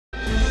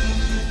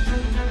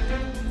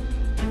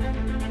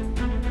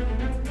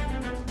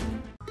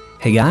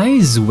Hey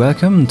guys,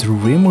 welcome to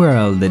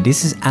Rimworld.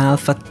 This is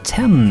Alpha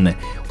 10,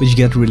 which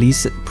got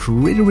released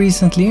pretty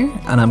recently,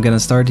 and I'm gonna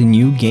start a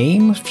new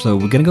game. So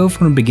we're gonna go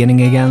from the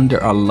beginning again.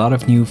 There are a lot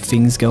of new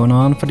things going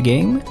on for the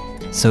game,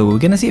 so we're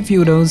gonna see a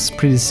few of those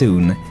pretty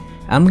soon.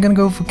 I'm gonna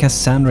go for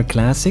Cassandra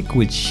Classic,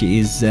 which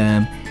is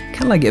kind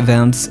of like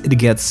events. It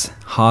gets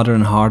harder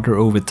and harder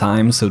over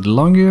time, so the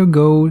longer you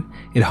go,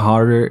 the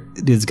harder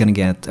it's gonna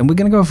get. And we're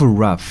gonna go for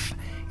Rough.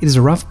 It is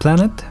a rough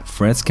planet,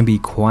 threats can be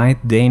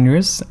quite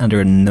dangerous, and there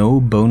are no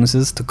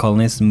bonuses to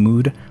colonists'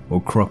 mood or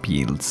crop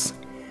yields.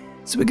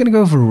 So we're gonna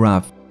go for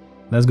rough.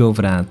 Let's go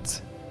for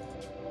that.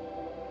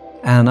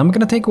 And I'm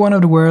gonna take one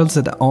of the worlds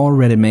that I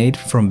already made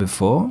from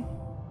before.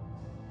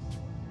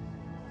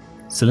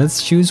 So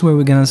let's choose where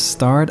we're gonna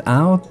start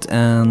out,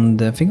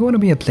 and I think I wanna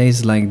be a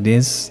place like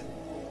this.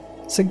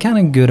 It's a kind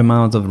of good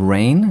amount of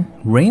rain.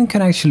 Rain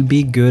can actually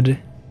be good.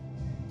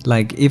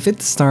 Like if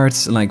it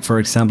starts, like for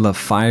example a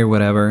fire,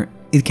 whatever,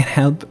 it can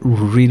help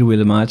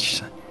really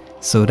much,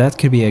 so that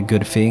could be a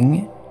good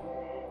thing.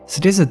 So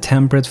this is a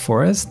temperate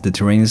forest, the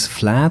terrain is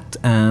flat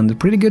and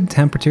pretty good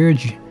temperature.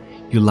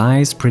 July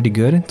is pretty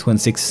good,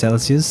 26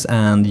 Celsius,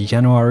 and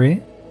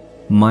January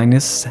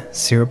minus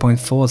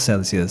 0.4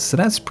 Celsius, so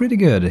that's pretty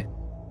good.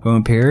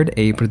 From period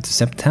April to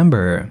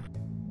September.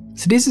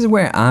 So this is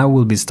where I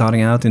will be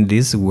starting out in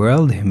this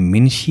world,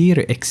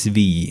 Minshir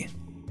XV.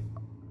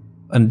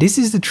 And this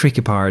is the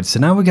tricky part, so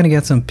now we're gonna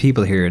get some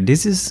people here.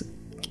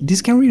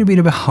 This can really be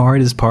the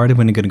hardest part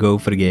when you're gonna go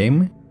for the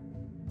game.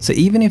 So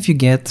even if you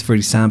get, for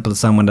example,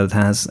 someone that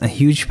has a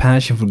huge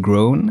passion for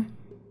grown,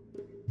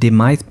 they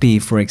might be,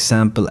 for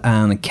example,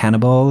 a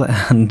cannibal,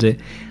 and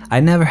I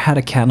never had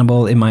a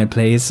cannibal in my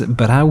place,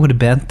 but I would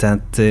bet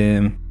that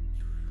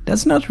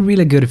that's not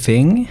really a good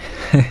thing.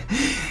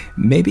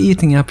 Maybe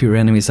eating up your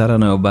enemies, I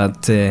don't know,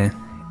 but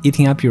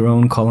eating up your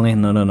own colony,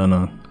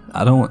 no.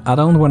 I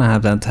don't want to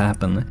have that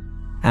happen.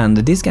 And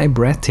this guy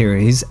Brett here,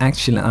 he's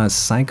actually a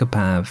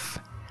psychopath.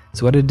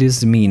 So what does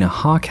this mean? A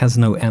hawk has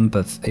no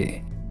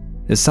empathy.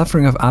 The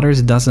suffering of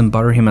others doesn't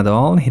bother him at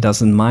all. He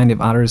doesn't mind if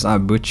others are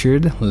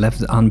butchered,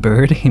 left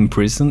unburied,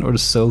 imprisoned, or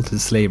sold to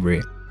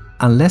slavery,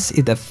 unless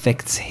it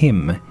affects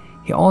him.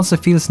 He also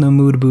feels no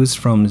mood boost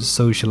from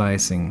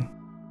socializing.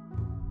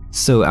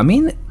 So I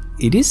mean,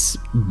 it is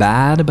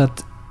bad,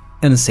 but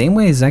in the same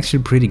way it's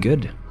actually pretty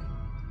good.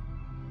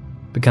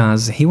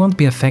 Because he won't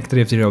be affected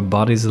if there are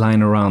bodies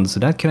lying around, so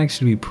that can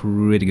actually be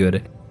pretty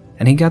good.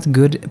 And he got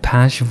good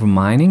passion for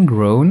mining,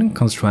 grown,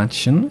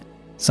 construction,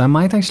 so I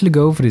might actually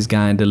go for this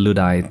guy, the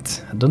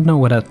Luddite. I don't know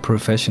what that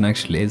profession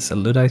actually is, a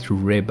Luddite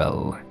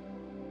rebel.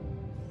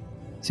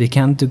 So he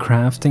can't do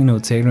crafting, no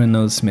tailoring,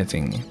 no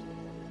smithing.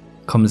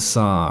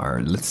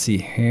 Commissar, let's see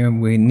here,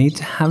 we need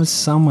to have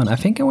someone, I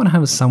think I want to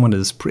have someone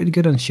that's pretty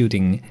good on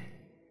shooting.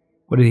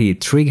 What is he,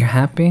 trigger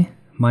happy?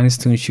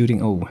 -2 in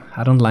shooting. Oh,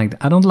 I don't like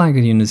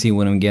it, you see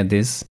when we get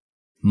this.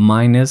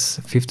 Minus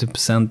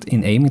 50%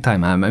 in aiming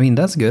time. I mean,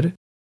 that's good.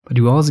 But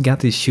you also got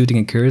this shooting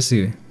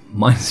accuracy.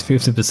 Minus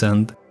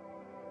 50%.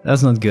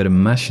 That's not good. A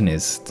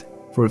machinist.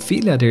 For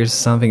Ophelia, there's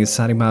something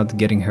exciting about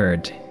getting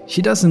hurt.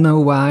 She doesn't know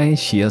why,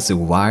 she is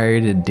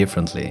wired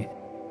differently.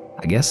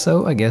 I guess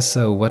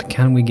so. What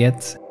can we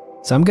get?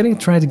 So I'm gonna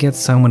try to get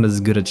someone that's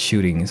good at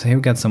shooting. So here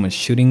we got someone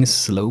shooting,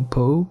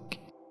 slowpoke.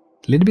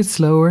 A little bit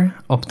slower,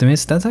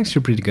 optimist, that's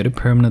actually pretty good, a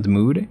permanent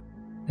mood.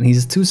 And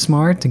he's too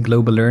smart,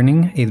 global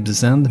learning,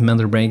 8%,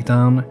 mental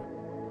breakdown.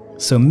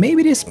 So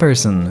maybe this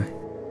person.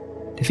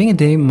 I think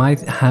they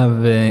might have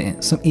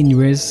some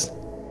injuries.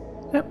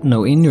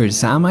 No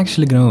injuries, I'm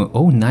actually gonna...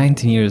 Oh,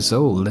 19 years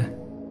old.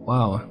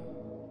 Wow.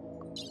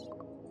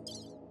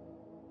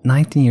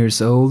 19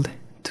 years old,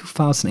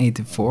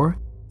 2084.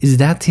 Is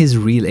that his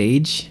real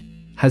age?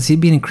 Has he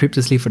been in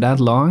cryptosleep for that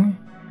long?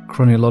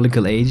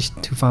 Chronological age,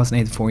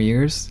 2084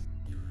 years.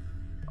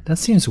 That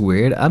seems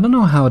weird. I don't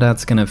know how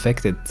that's gonna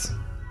affect it.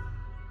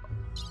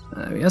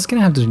 We're just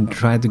gonna have to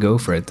try to go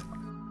for it.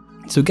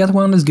 So we got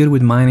one that's good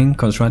with mining,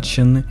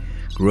 construction,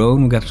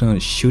 grown, we got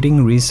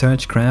shooting,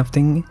 research,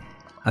 crafting.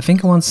 I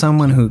think I want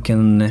someone who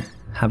can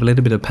have a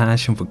little bit of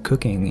passion for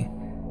cooking.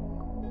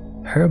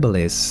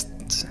 Herbalist.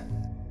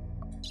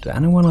 Do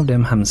any one of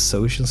them have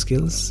social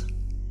skills?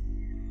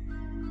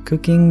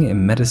 Cooking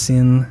and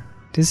medicine.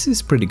 This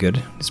is pretty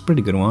good. It's a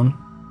pretty good one.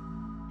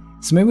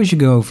 So maybe we should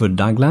go for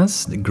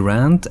Douglas,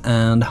 Grant,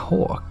 and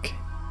Hawk.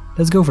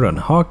 Let's go for it.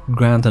 Hawk,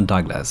 Grant, and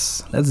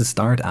Douglas. Let's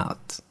start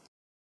out.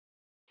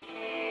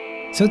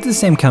 So it's the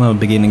same kind of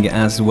beginning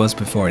as it was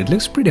before. It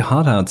looks pretty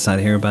hot outside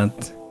here,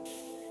 but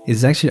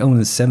it's actually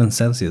only 7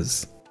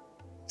 Celsius.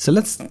 So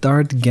let's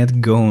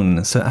get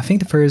going. So I think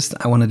the first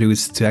I want to do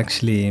is to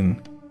actually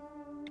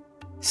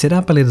set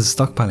up a little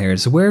stockpile here.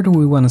 So where do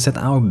we want to set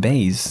our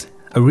base?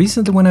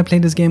 Recently when I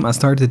played this game, I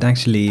started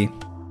actually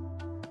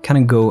kind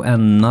of go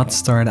and not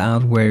start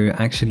out where you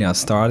actually are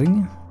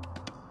starting.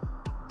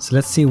 So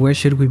let's see, where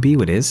should we be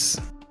with this?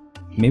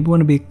 Maybe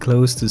want to be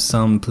close to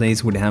some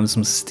place where they have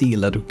some steel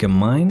that we can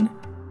mine.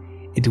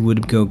 It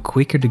would go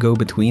quicker to go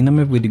between them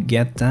if we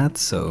get that,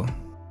 so...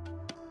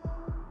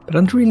 But I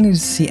don't really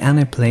see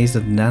any place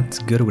that's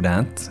good with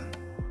that.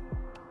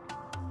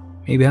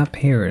 Maybe up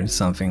here or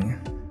something.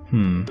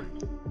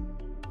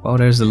 Wow,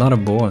 there's a lot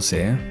of boars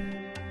here.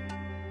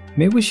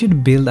 Maybe we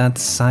should build that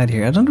side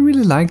here. I don't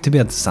really like to be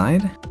at the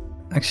side.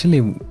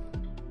 Actually,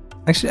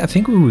 I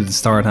think we would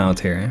start out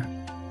here.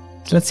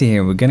 So let's see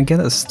here. We're gonna get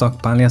a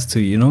stockpile just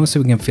to, you know, so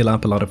we can fill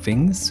up a lot of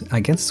things. I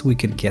guess we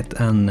could get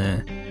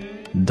an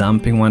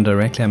dumping one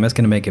directly. I'm just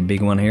gonna make a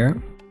big one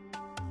here.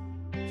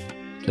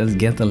 Let's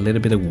get a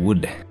little bit of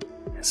wood.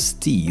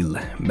 Steel,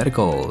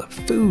 medical,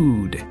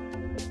 food.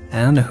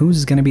 And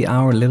who's gonna be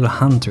our little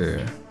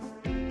hunter?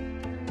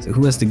 So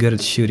who has the good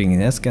at shooting?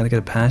 That's gotta get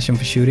a passion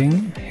for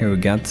shooting. Here we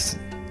got,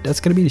 that's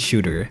gonna be the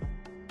shooter.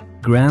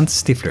 Grant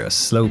Stifler,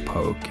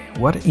 Slowpoke.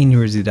 What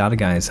injuries did the other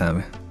guys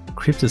have?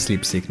 Crypto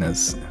sleep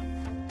sickness.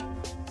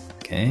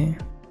 Okay.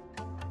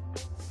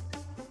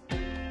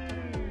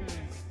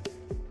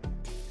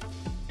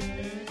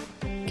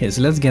 Okay,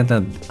 so let's get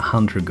that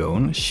hunter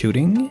going.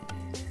 Shooting.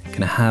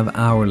 Gonna have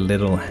our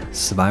little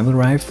survival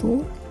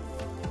rifle.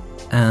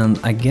 And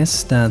I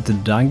guess that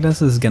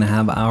Douglas is gonna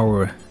have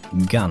our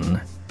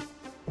gun.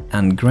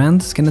 And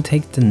Grant's gonna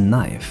take the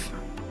knife.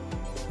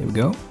 There we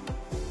go.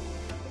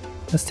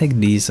 Let's take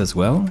these as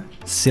well.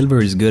 Silver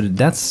is good.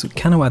 That's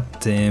kind of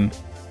what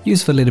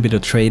used for a little bit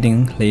of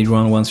trading later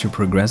on once you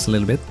progress a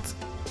little bit.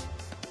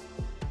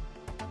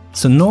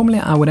 So normally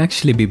I would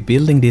actually be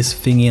building this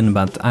thing in,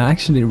 but I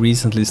actually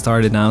recently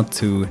started out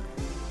to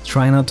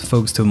try not to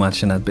focus too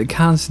much on that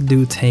because it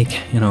do take,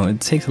 you know, it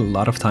takes a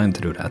lot of time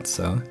to do that.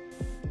 So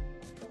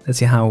let's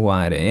see how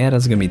wide. Yeah,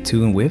 that's gonna be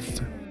 2 in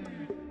width.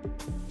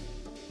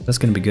 That's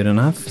gonna be good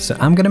enough. So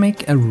I'm gonna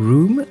make a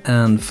room,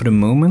 and for the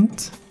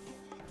moment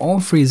all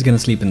 3 is gonna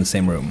sleep in the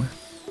same room.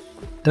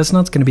 That's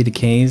not gonna be the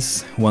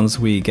case once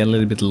we get a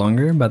little bit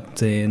longer,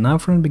 but now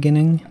from the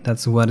beginning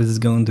that's what it is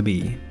going to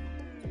be.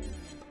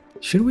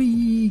 Should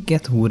we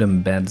get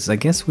wooden beds? I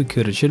guess we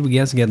could. Should we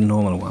just get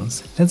normal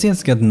ones? Let's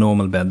just get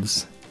normal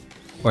beds.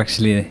 Or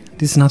actually,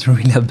 this is not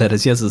really a bed,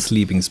 it's just a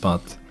sleeping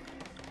spot.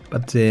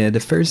 But the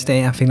first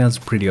day I think that's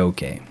pretty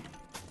okay.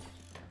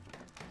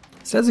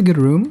 So that's a good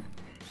room.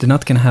 They're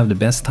not gonna have the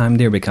best time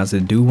there because they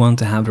do want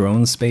to have their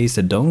own space.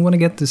 They don't want to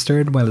get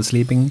disturbed while they're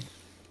sleeping.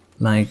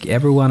 Like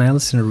everyone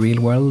else in the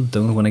real world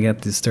don't want to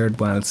get disturbed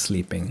while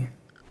sleeping.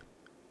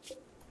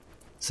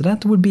 So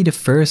that would be the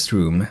first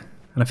room.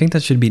 And I think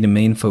that should be the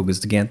main focus,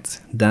 to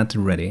get that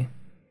ready.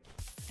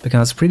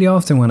 Because pretty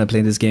often when I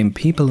play this game,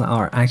 people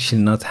are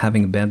actually not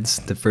having beds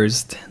the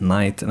first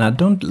night. And I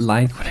don't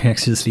like when they're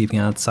actually sleeping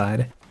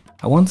outside.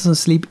 I want them to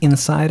sleep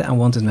inside, I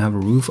want them to have a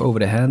roof over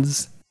their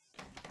heads.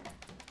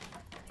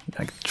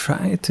 Like,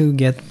 try to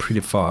get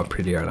pretty far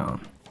pretty early on.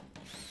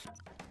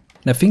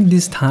 And I think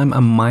this time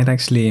I might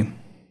actually,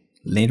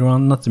 later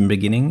on, not in the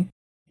beginning,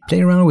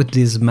 play around with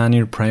these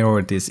manual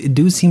priorities. It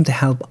do seem to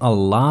help a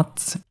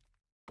lot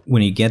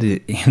when you get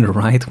it in the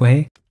right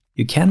way.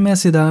 You can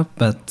mess it up,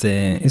 but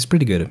it's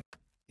pretty good.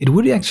 It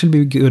would actually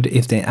be good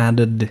if they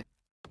added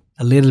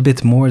a little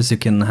bit more, so you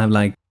can have,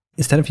 like,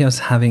 instead of just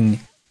having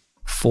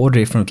 4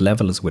 different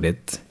levels with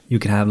it, you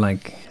could have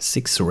like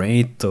 6 or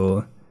 8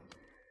 or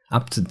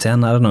up to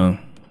 10, I don't know.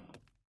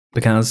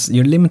 Because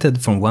you're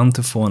limited from 1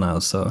 to 4 now,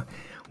 so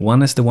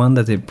 1 is the one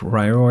that they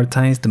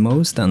prioritize the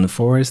most, and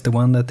 4 is the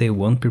one that they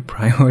won't be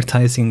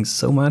prioritizing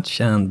so much,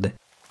 and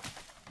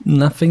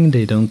nothing,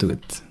 they don't do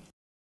it.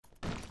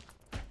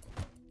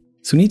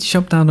 So we need to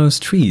chop down those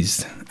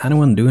trees. I don't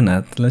want doing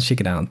that. Let's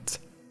check it out.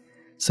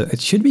 So it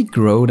should be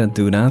Grow that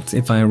do that,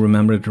 if I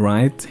remember it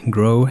right.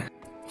 Grow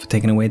for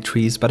taking away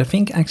trees. But I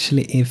think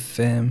actually if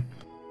you're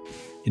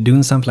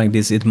doing something like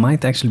this, it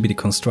might actually be the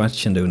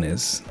construction doing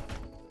this.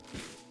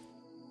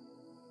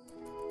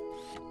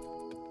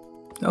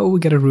 Oh, we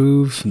got a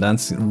roof.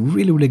 That's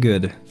really, really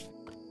good.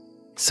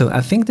 So I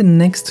think the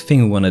next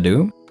thing we want to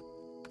do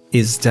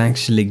is to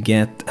actually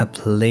get a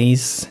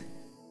place.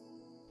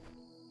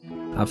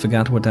 I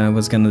forgot what I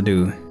was gonna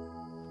do.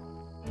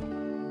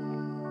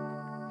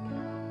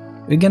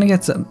 We're gonna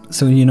get some,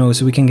 so you know,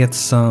 so we can get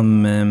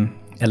some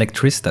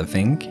electricity, I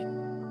think.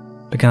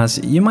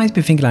 Because you might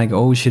be thinking like,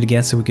 oh, we should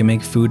get so we can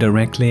make food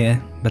directly,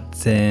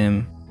 but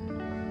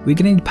we're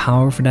gonna need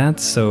power for that.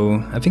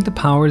 So I think the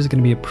power is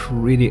gonna be a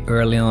pretty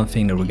early on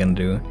thing that we're gonna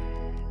do.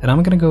 And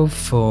I'm gonna go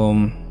for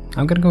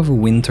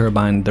wind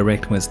turbine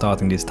direct when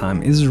starting this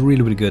time. It's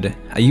really, really good.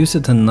 I used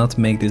it to not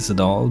make this at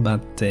all,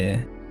 but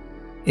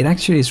it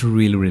actually is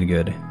really, really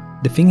good.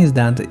 The thing is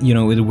that, you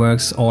know, it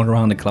works all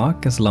around the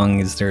clock as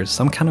long as there's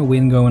some kind of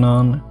wind going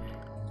on.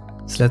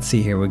 So let's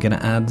see here, we're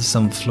gonna add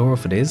some floor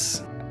for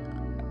this.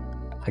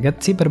 I got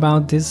tipped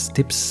about this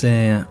tips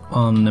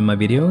on my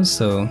videos,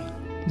 so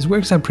this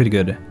works out pretty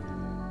good.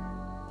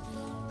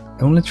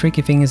 The only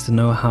tricky thing is to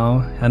know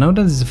how. I know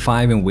that it's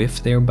 5 in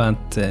width there,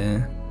 but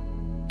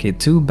okay,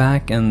 2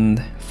 back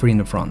and 3 in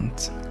the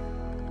front.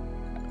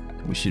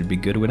 We should be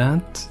good with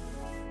that.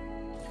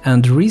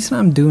 And the reason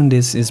I'm doing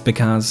this is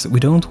because we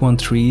don't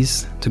want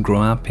trees to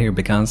grow up here,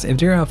 because if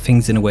there are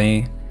things in the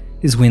way,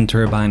 this wind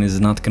turbine is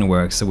not gonna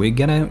work. So we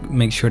gotta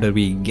make sure that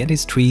we get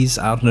these trees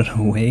out of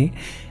the way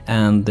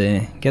and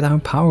get our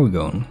power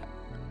going.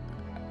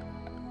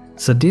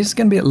 So there's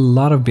gonna be a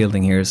lot of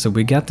building here. So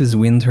we got this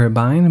wind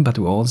turbine, but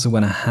we also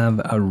wanna have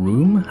a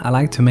room. I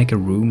like to make a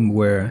room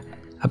where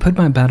I put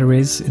my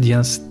batteries. It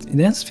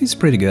just feels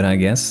pretty good, I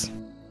guess.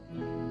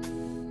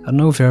 I don't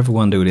know if you ever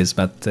want to do this,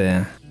 but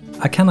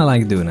I kinda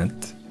like doing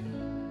it.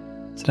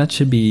 So that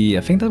should be,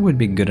 I think that would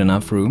be good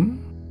enough room.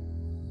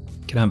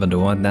 Could have a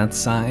door on that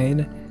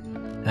side,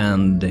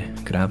 and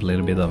could have a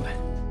little bit of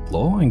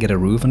floor and get a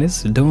roof on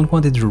this. Don't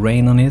want it to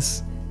rain on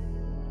this.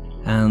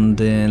 And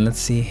let's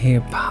see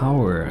here,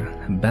 power,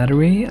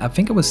 battery. I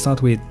think I would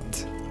start with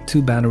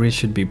 2 batteries,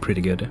 should be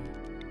pretty good.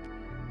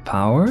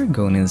 Power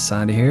going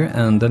inside here,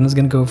 and then it's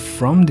gonna go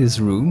from this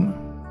room.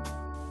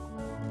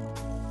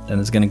 Then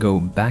it's gonna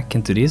go back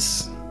into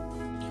this,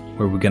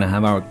 where we're gonna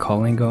have our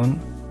calling going.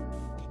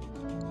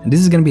 And this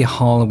is gonna be a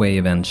hallway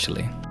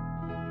eventually.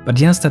 But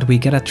just that we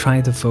gotta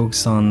try to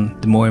focus on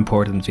the more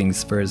important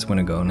things first when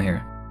we go in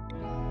here.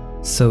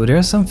 So there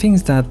are some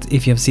things that,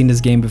 if you have seen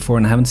this game before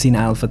and haven't seen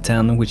Alpha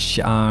 10, which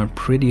are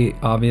pretty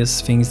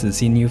obvious things to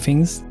see new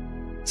things.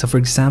 So for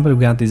example,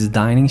 we got these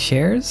dining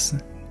chairs,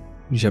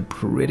 which are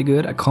pretty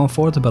good. A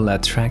comfortable,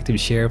 attractive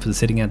chair for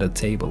sitting at a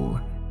table.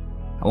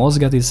 I also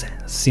got this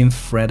synth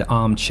thread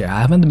armchair. I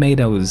haven't made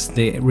those,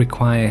 they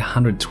require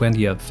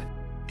 120 of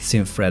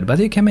synth thread, but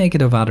you can make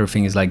it of other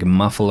things like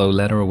buffalo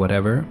leather or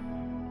whatever.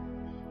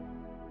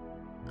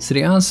 So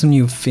there are some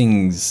new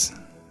things.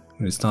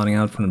 We're starting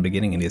out from the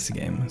beginning in this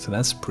game, so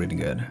that's pretty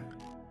good.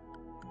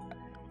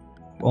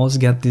 We also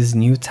got this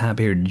new tab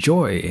here,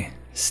 Joy.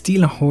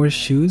 Steel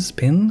horseshoes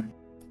pin,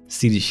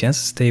 steel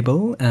chess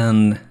table,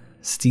 and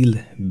steel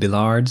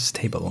billiards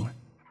table,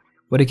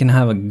 where you can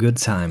have a good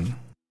time.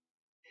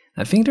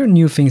 I think there are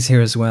new things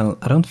here as well.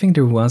 I don't think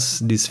there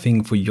was this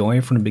thing for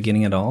Joy from the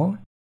beginning at all.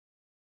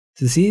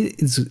 So see,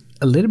 it's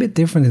a little bit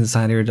different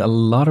inside here. A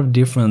lot of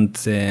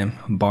different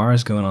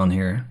bars going on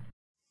here.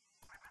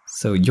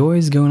 So Joy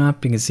is going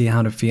up, you can see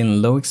how to feel,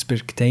 low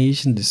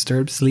expectation,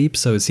 disturbed sleep.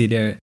 So you see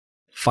there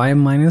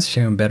 5-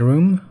 sharing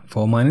bedroom,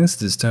 4-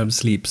 disturbed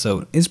sleep.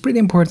 So it's pretty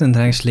important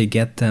to actually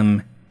get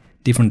them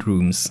different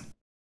rooms.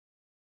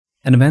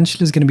 And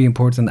eventually it's going to be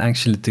important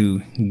actually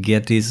to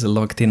get this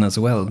locked in as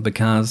well,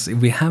 because if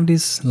we have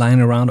this lying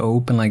around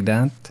open like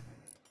that,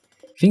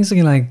 things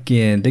are like,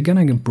 they're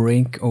gonna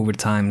break over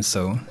time,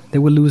 so they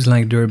will lose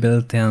like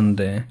durability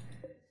and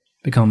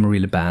become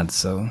really bad,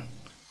 so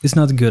it's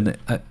not good.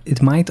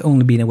 It might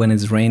only be when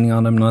it's raining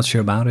on them, not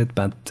sure about it,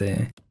 but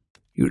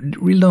you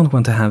really don't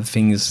want to have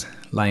things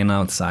lying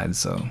outside,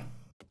 so.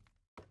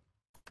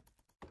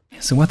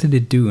 So what did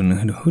it do,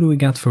 and who do we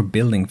got for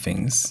building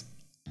things?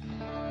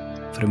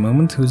 For the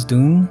moment, who's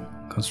doing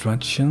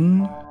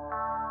construction?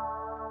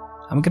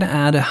 I'm gonna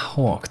add a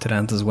hawk to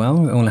that as well.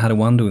 We only had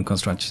one doing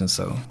construction,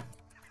 so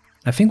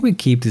I think we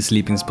keep the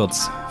sleeping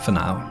spots for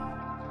now.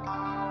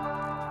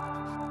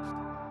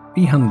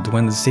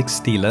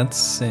 360,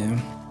 that's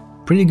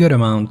pretty good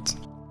amount.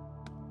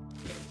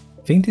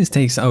 I think this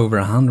takes over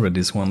 100,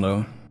 this one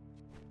though.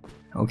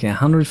 Okay,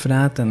 100 for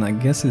that, and I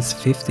guess it's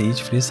 50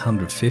 each for this,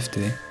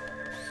 150.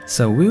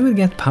 So we will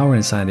get power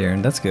inside here,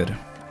 and that's good.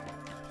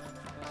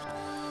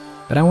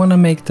 But I want to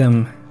make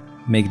them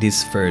make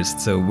this first,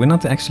 so we're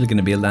not actually going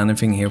to build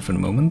anything here for the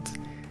moment.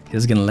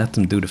 Just going to let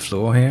them do the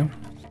floor here.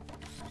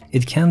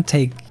 It can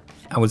take,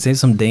 I would say,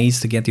 some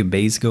days to get your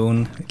base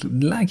going.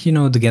 Like, you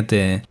know, to get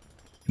the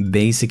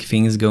basic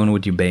things going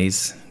with your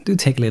base. Do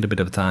take a little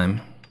bit of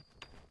time.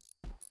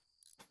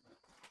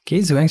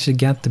 Okay, so we actually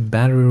got the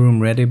battery room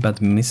ready,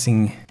 but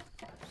missing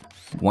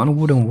one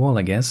wooden wall,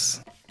 I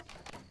guess.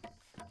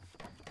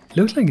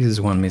 Looks like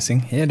there's one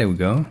missing. Yeah, there we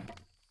go.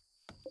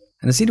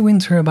 And I see the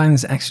wind turbine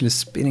is actually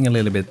spinning a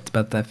little bit,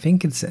 but I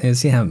think it's,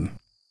 see how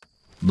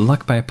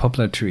blocked by a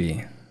poplar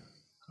tree.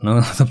 No,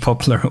 not a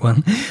popular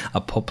one, a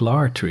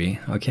poplar tree,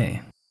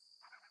 okay.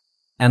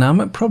 And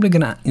I'm probably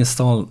gonna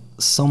install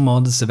some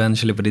mods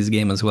eventually for this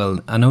game as well.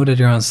 I know that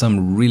there are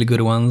some really good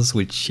ones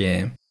which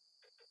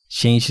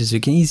changes, you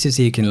can easily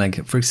see, you can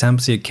like, for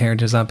example, see your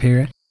characters up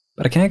here.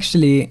 But I can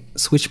actually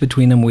switch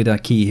between them with a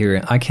key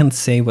here. I can't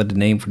say what the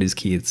name for this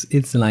key is.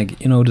 It's like,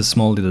 you know, the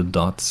small little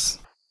dots.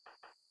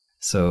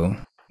 So,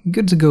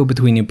 good to go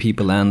between your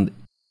people, and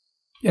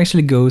you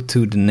actually go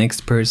to the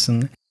next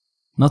person.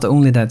 Not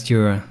only that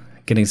you're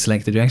getting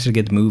selected, you actually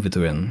get moved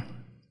to in.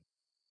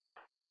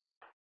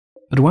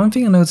 But one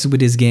thing I noticed with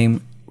this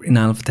game in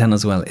Alpha 10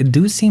 as well, it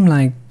do seem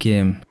like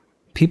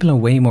people are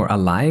way more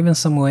alive in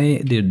some way.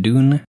 They're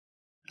doing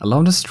a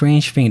lot of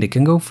strange things. They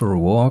can go for a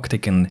walk, they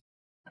can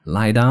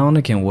lie down,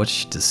 they can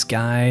watch the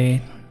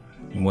sky,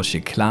 watch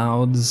the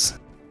clouds.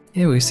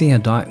 Yeah, we see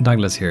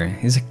Douglas here,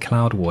 he's a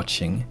cloud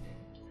watching.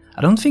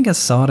 I don't think I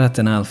saw that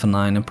in Alpha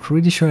 9, I'm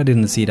pretty sure I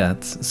didn't see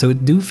that. So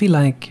it do feel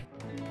like,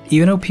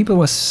 even though people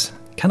was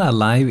kinda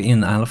alive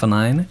in Alpha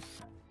 9,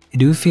 I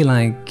do feel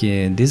like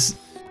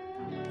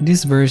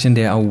this version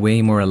they are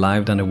way more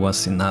alive than it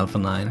was in Alpha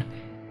 9.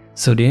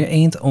 So they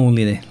ain't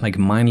only like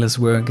mindless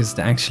workers,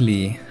 they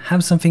actually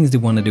have some things they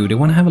want to do. They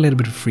want to have a little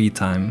bit of free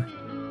time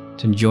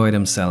to enjoy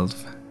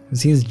themselves. You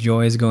see his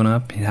joy is going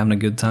up, he's having a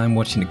good time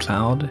watching the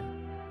cloud,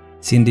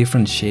 seeing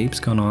different shapes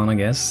going on, I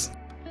guess.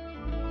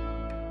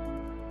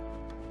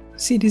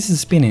 See, this is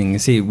spinning.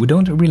 See, we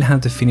don't really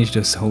have to finish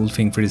this whole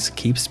thing for this to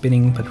keep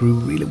spinning, but we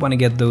really want to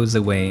get those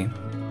away.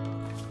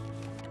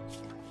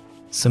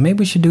 So maybe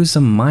we should do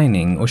some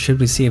mining, or should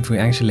we see if we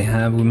actually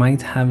have... We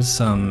might have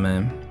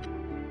some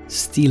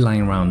steel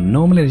lying around.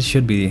 Normally it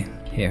should be...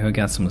 Here, I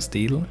got some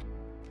steel.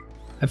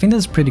 I think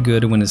that's pretty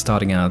good when it's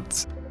starting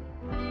out.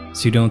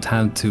 So you don't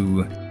have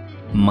to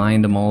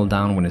mine them all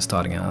down when it's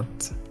starting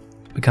out.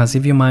 Because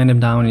if you mine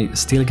them down, you're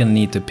still gonna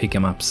need to pick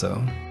them up,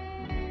 so...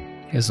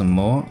 Here's some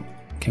more.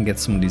 Can get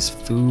some of this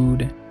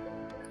food.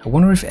 I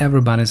wonder if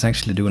everybody's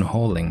actually doing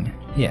hauling.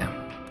 Yeah.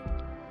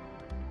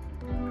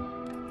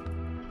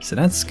 So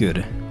that's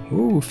good.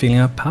 Ooh, filling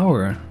up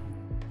power.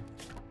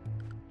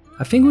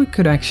 I think we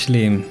could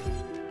actually...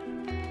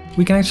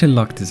 We can actually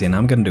lock this in.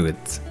 I'm gonna do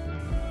it.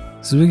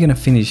 So we're gonna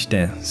finish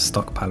the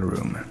stockpile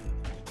room.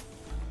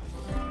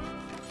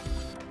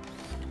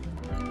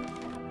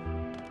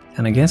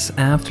 And I guess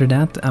after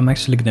that I'm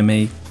actually gonna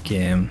make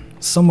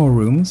some more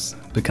rooms,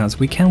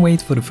 because we can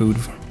wait for the food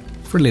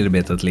for a little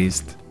bit at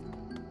least.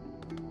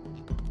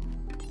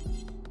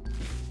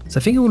 So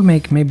I think I will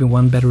make maybe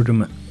one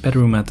bedroom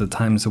at a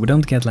time, so we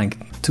don't get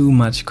like too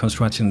much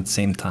construction at the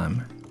same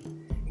time.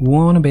 We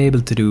want to be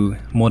able to do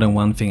more than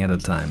one thing at a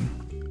time.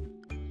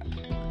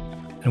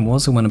 And we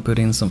also want to put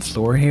in some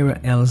floor here,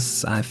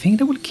 else I think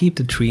that will keep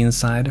the tree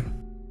inside.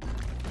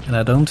 And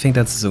I don't think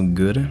that's so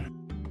good.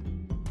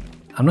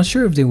 I'm not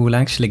sure if they will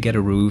actually get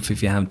a roof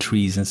if you have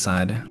trees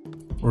inside,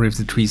 or if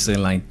the trees are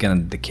like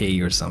gonna decay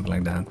or something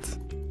like that.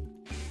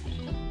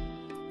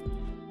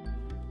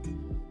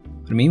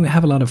 I mean, we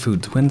have a lot of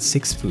food,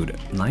 26 food,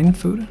 9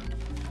 food?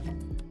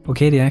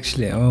 Okay, they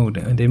actually, oh,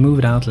 they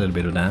moved out a little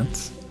bit of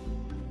that.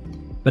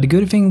 But the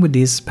good thing with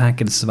this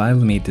packaged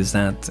survival meat is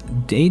that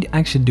they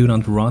actually do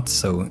not rot,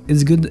 so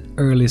it's good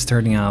early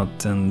starting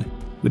out, and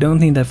we don't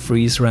need that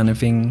freeze or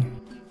anything.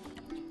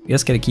 We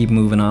just gotta keep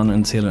moving on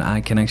until I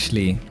can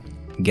actually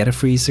get a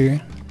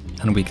freezer,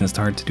 and we can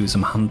start to do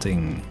some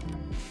hunting,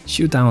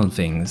 shoot down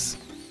things.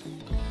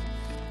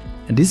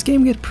 And this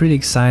game gets pretty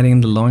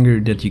exciting the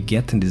longer that you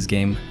get in this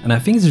game, and I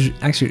think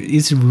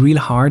it's really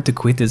hard to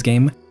quit this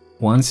game.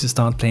 Once you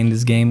start playing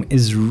this game,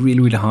 it's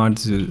really hard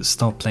to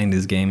stop playing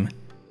this game.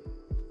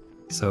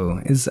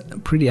 So it's a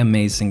pretty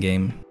amazing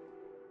game.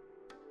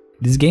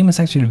 This game is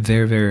actually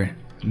very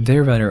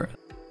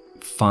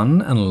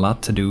fun and a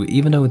lot to do,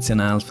 even though it's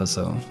in alpha,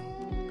 so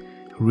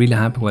really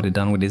happy what they've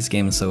done with this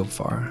game so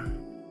far.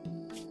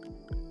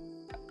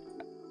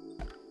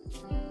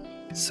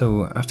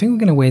 So I think we're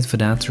gonna wait for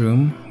that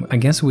room. I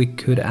guess we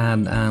could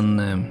add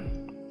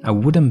a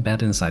wooden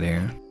bed inside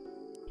here.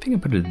 I think I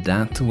put it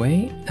that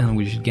way, and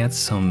we should get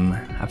some...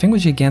 I think we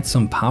should get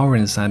some power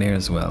inside here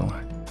as well,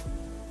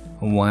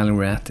 while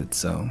we're at it,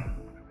 so...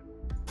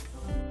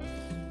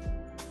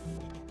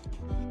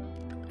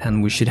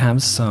 And we should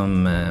have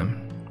some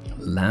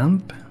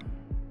lamp.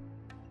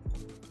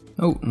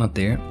 Oh, not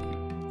there.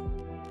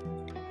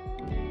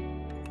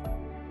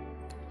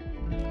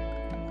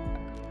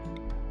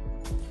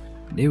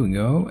 There we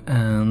go,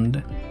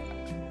 and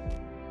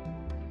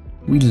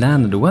we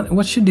landed.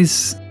 What should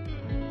this...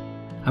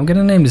 I'm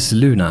gonna name this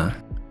Luna,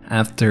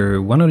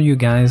 after one of you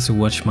guys who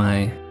watch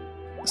my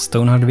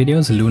Stoneheart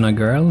videos, Luna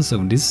Girl, so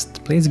this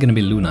place is gonna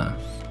be Luna.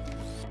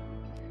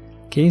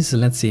 Okay, so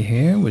let's see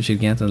here, we should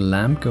get a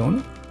lamp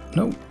going.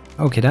 No,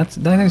 okay, that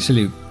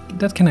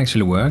can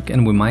actually work,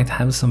 and we might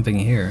have something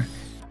here.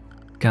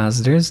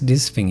 Cause there's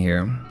this thing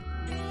here.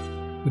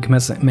 We can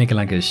make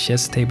like a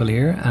chest table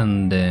here,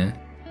 and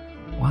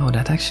wow,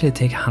 that actually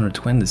takes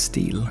 120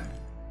 steel.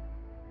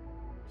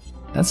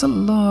 That's a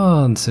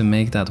lot to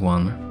make that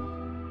one.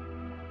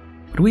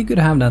 But we could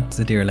have that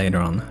there later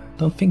on.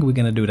 Don't think we're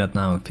gonna do that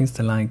now. Things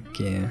that like...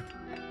 the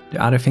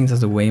other things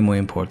that are way more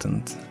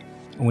important.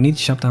 We need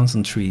to chop down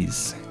some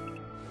trees.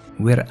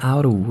 We're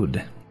out of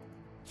wood.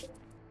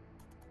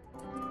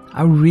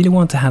 I really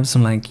want to have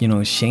some like, you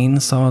know,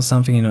 chainsaw or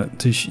something, you know,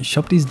 to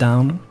chop these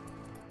down.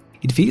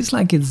 It feels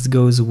like it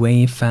goes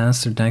way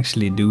faster to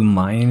actually do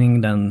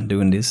mining than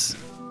doing this.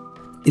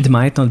 It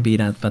might not be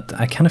that, but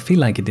I kind of feel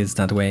like it is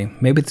that way.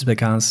 Maybe it's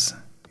because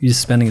you're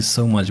spending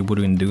so much wood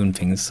when doing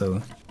things,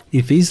 so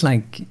it feels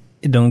like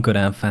it don't go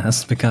that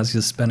fast because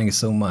you're spending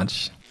so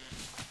much.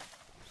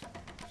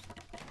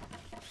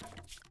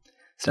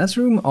 So that's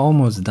room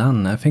almost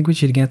done. I think we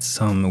should get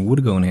some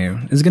wood going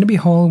here. It's gonna be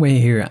hallway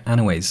here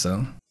anyway,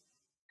 so.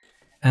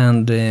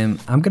 And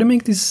I'm gonna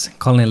make this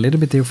colony a little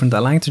bit different. I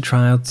like to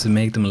try out to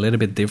make them a little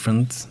bit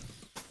different,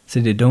 so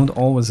they don't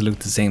always look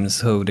the same.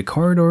 So the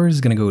corridor is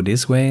gonna go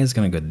this way, it's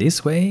gonna go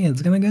this way,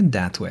 it's gonna go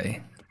that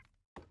way.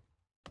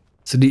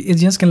 So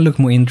it's just gonna look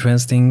more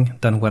interesting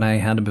than what I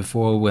had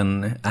before,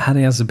 when I had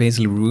just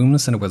basically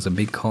rooms and it was a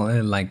big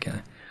like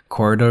a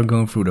corridor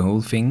going through the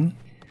whole thing.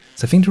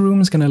 So I think the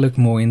room is gonna look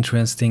more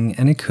interesting,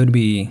 and it could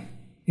be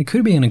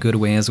in a good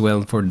way as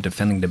well for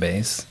defending the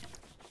base.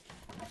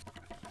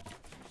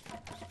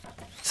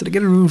 So to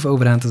get a roof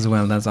over that as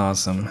well, that's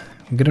awesome.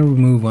 I'm gonna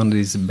remove one of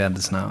these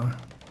beds now.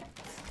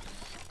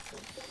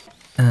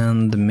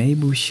 And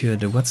maybe we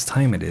should... What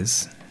time it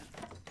is?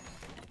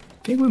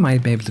 I think we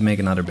might be able to make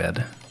another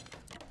bed.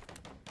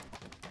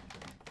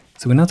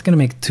 So we're not gonna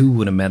make 2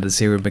 wooden beds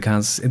here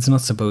because it's not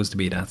supposed to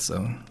be that, so...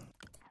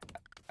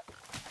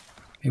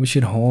 Maybe we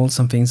should haul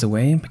some things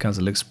away because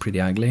it looks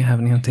pretty ugly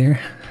having it here.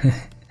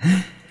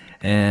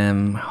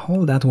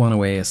 Haul that one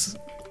away, so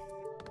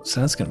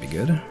that's gonna be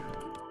good.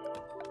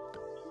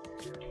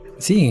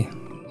 See,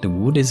 the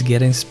wood is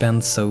getting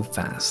spent so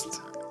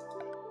fast.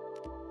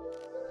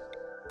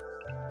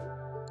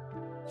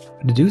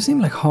 They do seem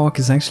like Hawk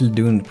is actually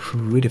doing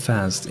pretty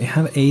fast. They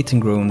have 8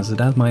 ingrown, so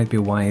that might be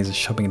why he's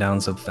chopping down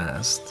so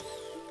fast.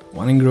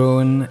 1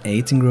 ingrown,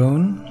 8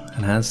 ingrown,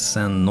 and has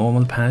a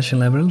normal passion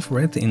level for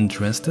it,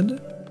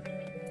 interested.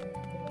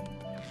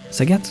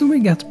 So I guess we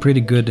got pretty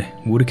good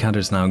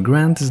woodcutters now.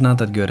 Grant is not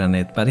that good at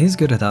it, but he's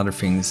good at other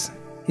things.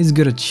 He's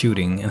good at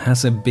shooting and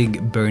has a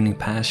big burning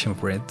passion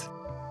for it.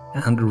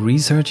 And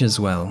research as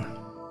well.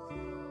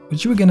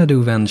 Which we're gonna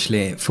do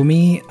eventually. For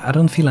me, I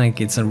don't feel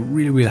like it's a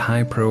really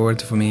high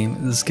priority for me.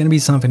 It's gonna be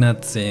something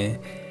that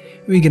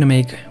we're gonna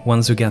make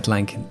once we get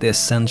like the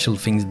essential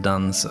things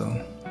done,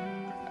 so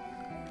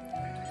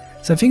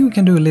I think we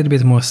can do a little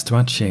bit more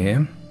structure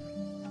here.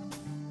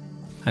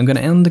 I'm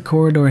gonna end the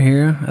corridor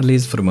here, at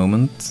least for the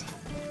moment.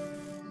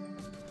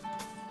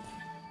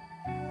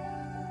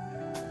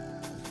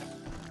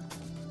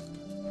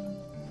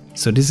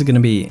 So this is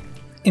gonna be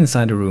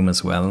inside the room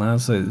as well now,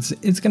 so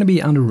it's gonna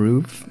be on the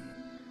roof.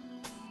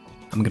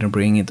 I'm gonna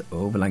bring it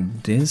over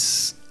like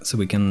this, so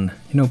we can,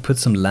 you know, put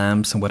some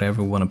lamps and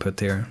whatever we want to put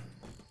there.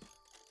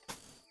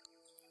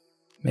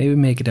 Maybe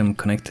make them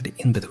connected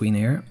in between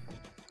here.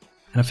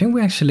 And I think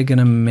we're actually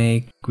gonna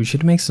we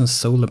should make some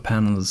solar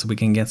panels so we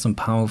can get some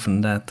power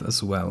from that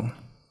as well.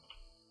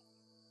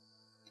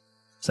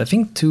 So I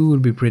think 2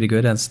 would be pretty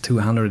good, that's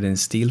 200 in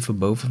steel for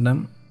both of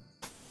them.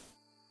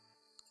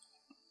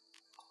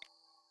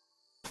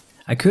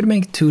 I could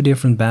make 2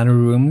 different battery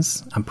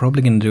rooms, I'm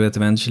probably gonna do it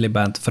eventually,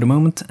 but for the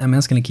moment I'm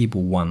just gonna keep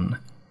 1.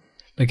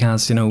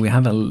 Because, you know, we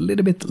have a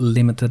little bit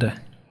limited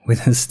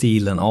with the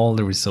steel and all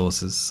the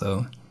resources,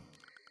 so...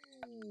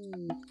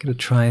 Gonna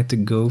try to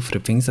go for the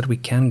things that we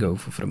can go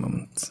for the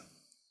moment.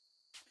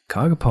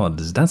 Cargo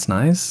pods, that's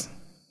nice.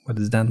 What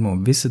is that more?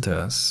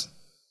 Visitors.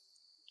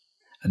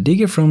 A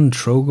digger from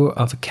Trogo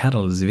of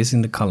Cattle is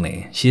visiting the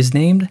colony. She is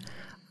named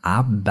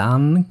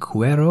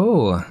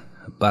Abanquero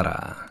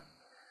Bara.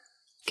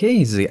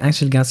 Okay, so he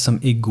actually got some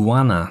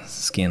iguana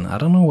skin. I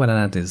don't know what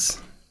that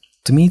is.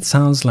 To me it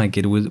sounds like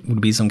it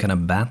would be some kind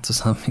of bat or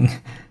something.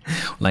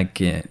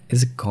 Like,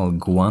 is it called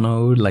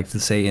guano, like to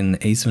say in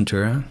Ace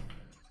Ventura?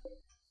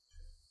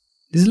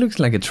 This looks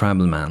like a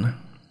tribal man.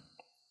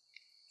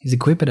 He's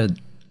equipped with a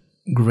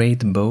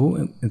great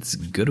bow, it's a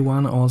good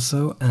one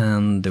also,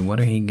 and what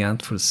he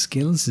got for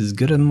skills is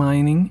good at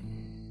mining.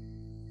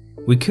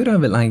 We could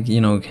have, like,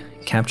 you know,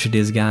 captured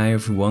this guy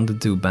if we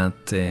wanted to,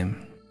 but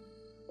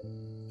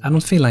I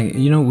don't feel like,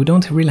 you know, we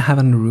don't really have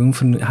any room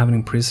for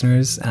having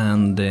prisoners,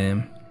 and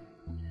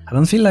I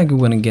don't feel like we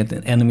want to get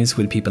enemies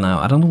with people now.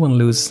 I don't want to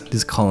lose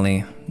this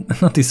colony,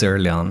 not this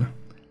early on.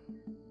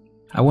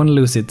 I want to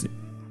lose it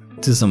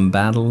to some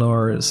battle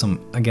or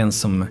against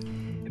some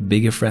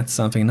bigger threat,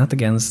 something, not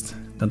against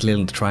that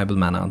little tribal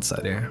man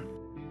outside here.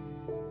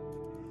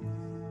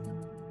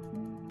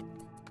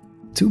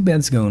 2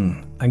 beds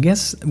going. I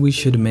guess we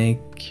should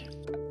make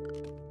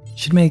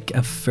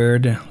a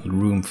 3rd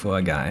room for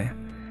a guy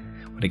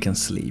where they can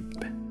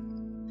sleep.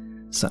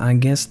 So I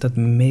guess that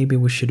maybe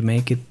we should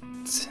make it.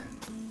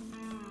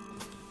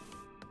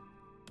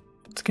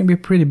 It's gonna be a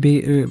pretty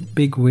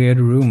big weird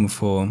room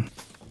for.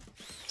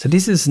 So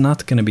this is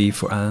not gonna be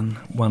for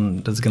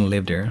one that's gonna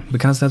live there,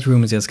 because that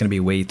room is just gonna be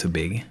way too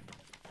big.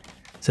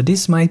 So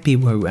this might be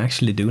where we're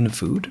actually doing the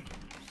food.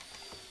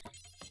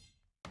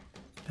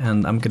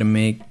 And I'm gonna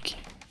make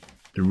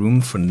the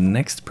room for the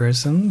next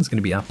person. It's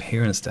gonna be up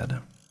here instead.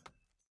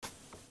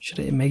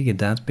 Should I make it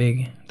that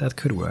big? That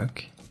could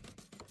work.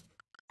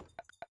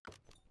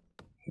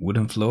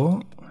 Wooden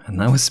floor. And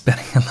now we're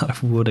spending a lot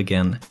of wood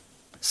again.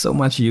 So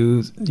much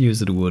use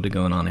of the wood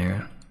going on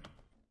here.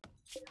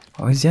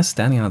 Oh, he's just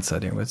standing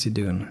outside here. What's he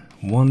doing?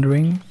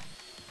 Wandering.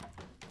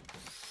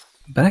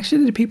 But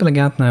actually the people I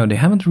got now, they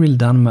haven't really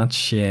done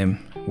much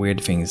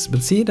weird things.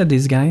 But see that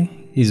this guy,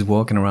 he's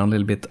walking around a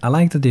little bit. I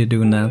like that they're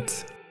doing that.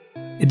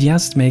 It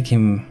just makes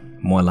him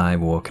more alive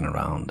walking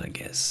around, I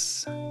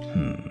guess.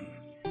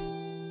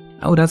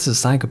 Oh, that's a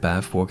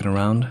psychopath walking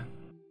around.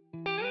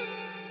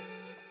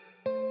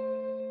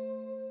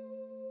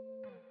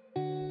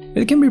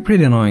 It can be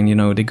pretty annoying, you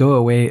know, they go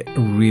away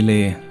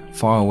really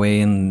far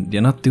away and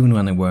they're not doing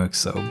any work,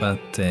 so, but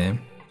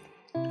at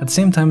the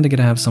same time they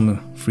gotta have some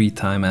free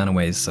time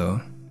anyways, so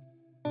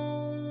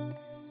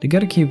they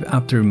gotta keep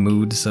up their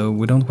mood, so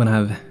we don't wanna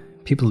have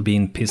people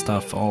being pissed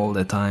off all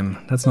the time.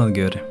 That's not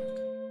good.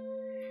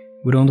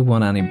 We don't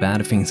want any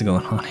bad things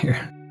going on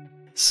here.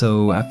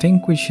 So I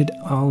think we should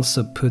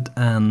also put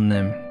an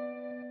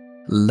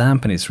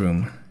lamp in this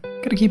room.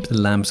 Gotta keep the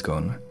lamps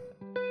going.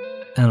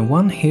 And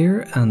one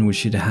here, and we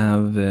should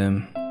have,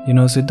 you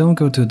know, so don't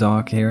go too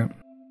dark here.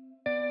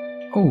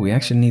 Oh, we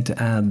actually need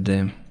to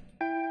add...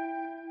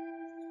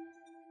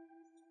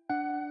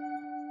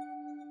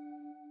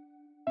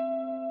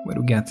 Where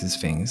do we get these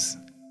things?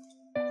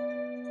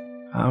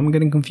 I'm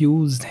getting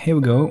confused. Here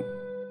we go.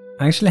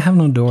 I actually have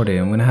no door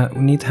there. We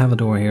need to have a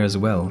door here as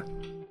well.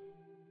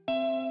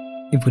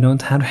 If we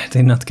don't have it,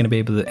 they're not going to be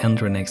able to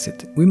enter and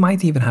exit. We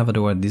might even have a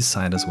door at this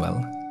side as well.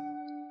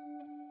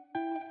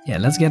 Yeah,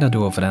 let's get a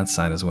door for that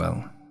side as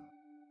well.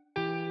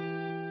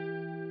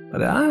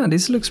 But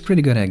this looks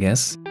pretty good, I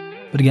guess.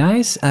 But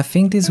guys, I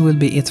think this will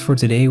be it for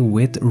today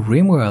with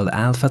Rimworld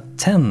Alpha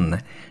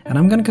 10. And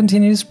I'm gonna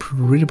continue this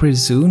pretty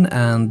soon,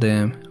 and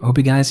I hope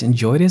you guys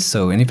enjoyed this.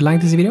 And if you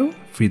like this video,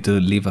 free to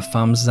leave a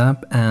thumbs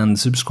up and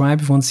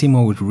subscribe if you want to see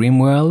more with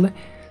Rimworld,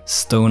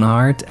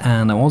 Stoneheart,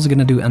 and I'm also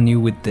gonna do a new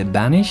with the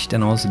Banished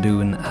and also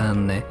doing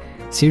a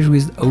series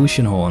with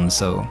Oceanhorn.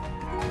 So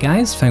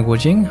guys, thanks for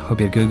watching, hope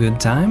you have a good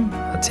time,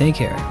 take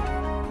care.